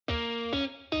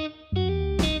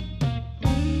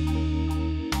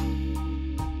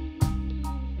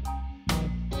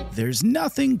There's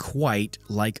nothing quite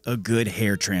like a good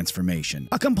hair transformation.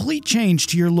 A complete change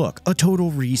to your look, a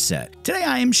total reset. Today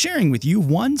I am sharing with you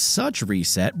one such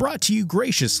reset brought to you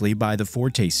graciously by the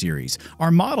Forte Series.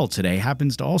 Our model today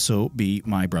happens to also be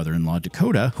my brother-in-law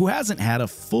Dakota, who hasn't had a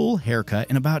full haircut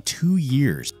in about 2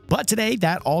 years. But today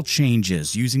that all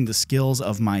changes using the skills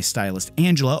of my stylist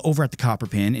Angela over at the Copper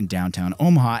Pin in downtown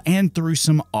Omaha and through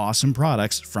some awesome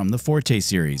products from the Forte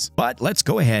Series. But let's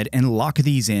go ahead and lock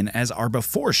these in as our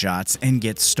before shots and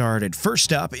get started.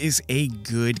 First up is a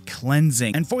good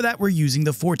cleansing, and for that we're using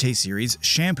the Forte Series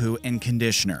shampoo and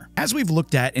conditioner. As we've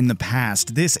looked at in the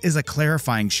past, this is a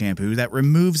clarifying shampoo that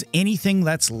removes anything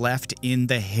that's left in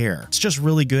the hair. It's just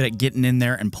really good at getting in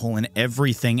there and pulling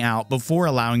everything out before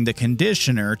allowing the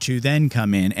conditioner to then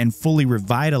come in and fully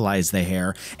revitalize the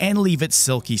hair and leave it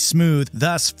silky smooth,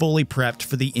 thus fully prepped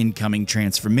for the incoming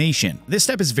transformation. This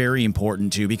step is very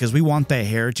important too because we want the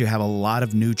hair to have a lot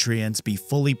of nutrients, be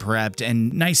fully prepped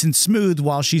and nice and smooth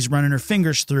while she's running her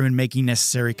fingers through and making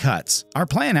necessary cuts. Our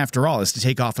plan, after all, is to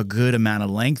take off a good amount of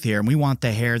length here, and we want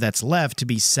the hair that's left to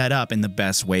be set up in the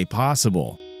best way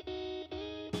possible.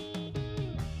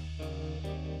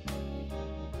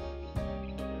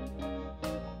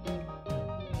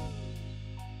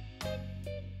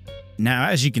 Now,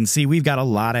 as you can see, we've got a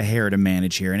lot of hair to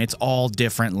manage here, and it's all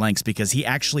different lengths because he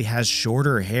actually has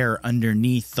shorter hair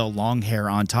underneath the long hair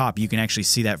on top. You can actually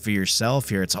see that for yourself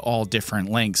here. It's all different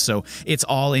lengths, so it's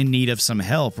all in need of some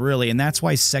help, really, and that's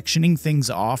why sectioning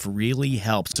things off really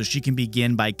helps. So she can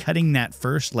begin by cutting that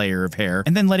first layer of hair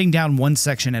and then letting down one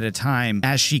section at a time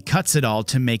as she cuts it all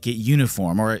to make it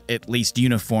uniform, or at least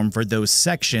uniform for those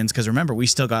sections, because remember, we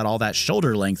still got all that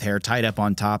shoulder length hair tied up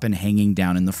on top and hanging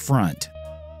down in the front.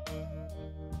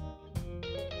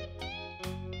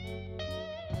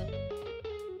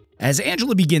 As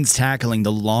Angela begins tackling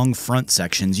the long front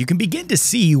sections, you can begin to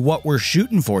see what we're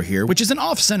shooting for here, which is an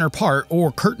off-center part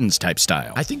or curtains type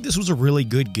style. I think this was a really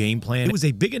good game plan. It was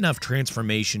a big enough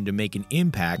transformation to make an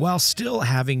impact while still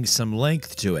having some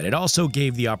length to it. It also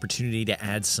gave the opportunity to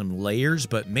add some layers,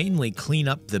 but mainly clean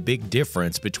up the big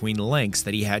difference between lengths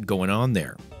that he had going on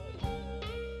there.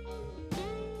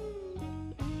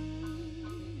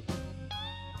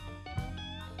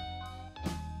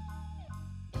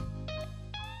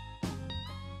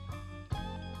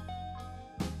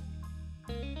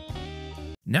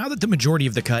 Now that the majority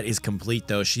of the cut is complete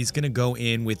though, she's going to go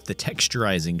in with the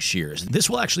texturizing shears. This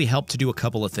will actually help to do a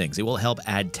couple of things. It will help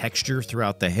add texture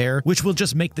throughout the hair, which will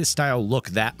just make this style look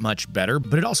that much better,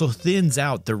 but it also thins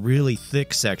out the really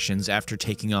thick sections after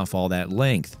taking off all that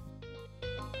length.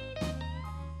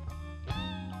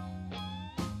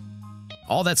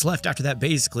 All that's left after that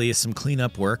basically is some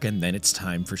cleanup work, and then it's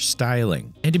time for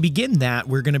styling. And to begin that,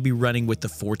 we're going to be running with the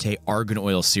Forte Argan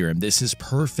Oil Serum. This is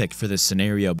perfect for this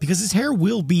scenario because his hair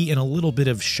will be in a little bit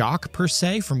of shock per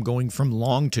se from going from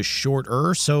long to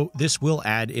shorter, so this will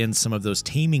add in some of those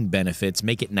taming benefits,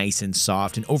 make it nice and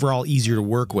soft, and overall easier to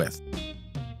work with.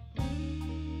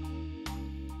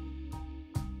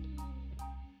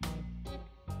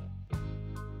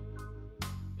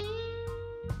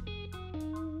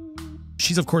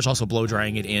 She's of course also blow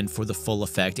drying it in for the full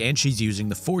effect, and she's using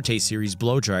the Forte Series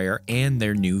blow dryer and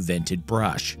their new vented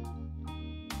brush.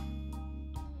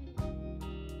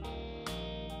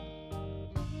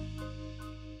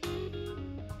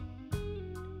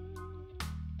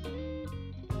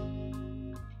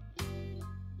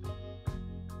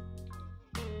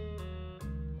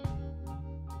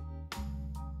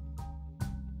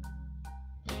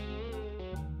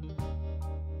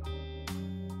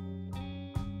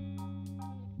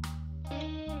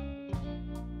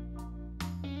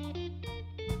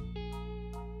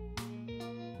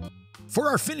 For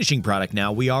our finishing product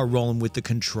now, we are rolling with the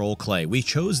Control Clay. We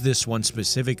chose this one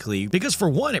specifically because for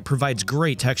one, it provides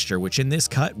great texture, which in this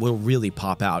cut will really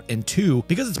pop out, and two,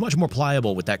 because it's much more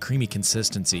pliable with that creamy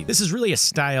consistency. This is really a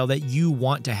style that you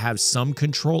want to have some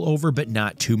control over, but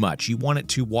not too much. You want it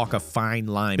to walk a fine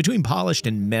line between polished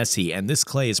and messy, and this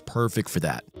clay is perfect for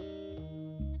that.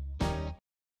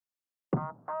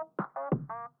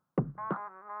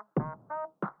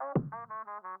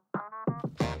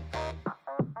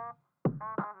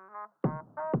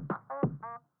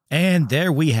 And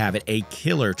there we have it, a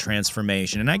killer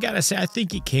transformation. And I gotta say, I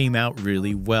think it came out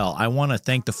really well. I wanna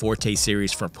thank the Forte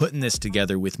Series for putting this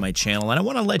together with my channel. And I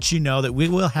wanna let you know that we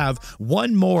will have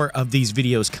one more of these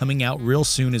videos coming out real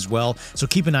soon as well. So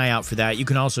keep an eye out for that. You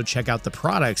can also check out the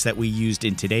products that we used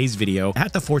in today's video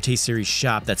at the Forte Series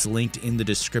shop that's linked in the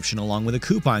description, along with a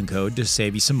coupon code to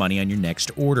save you some money on your next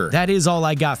order. That is all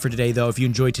I got for today though. If you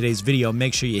enjoyed today's video,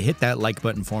 make sure you hit that like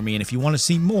button for me. And if you wanna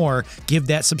see more, give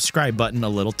that subscribe button a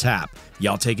little tap.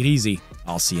 Y'all take it easy.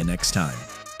 I'll see you next time.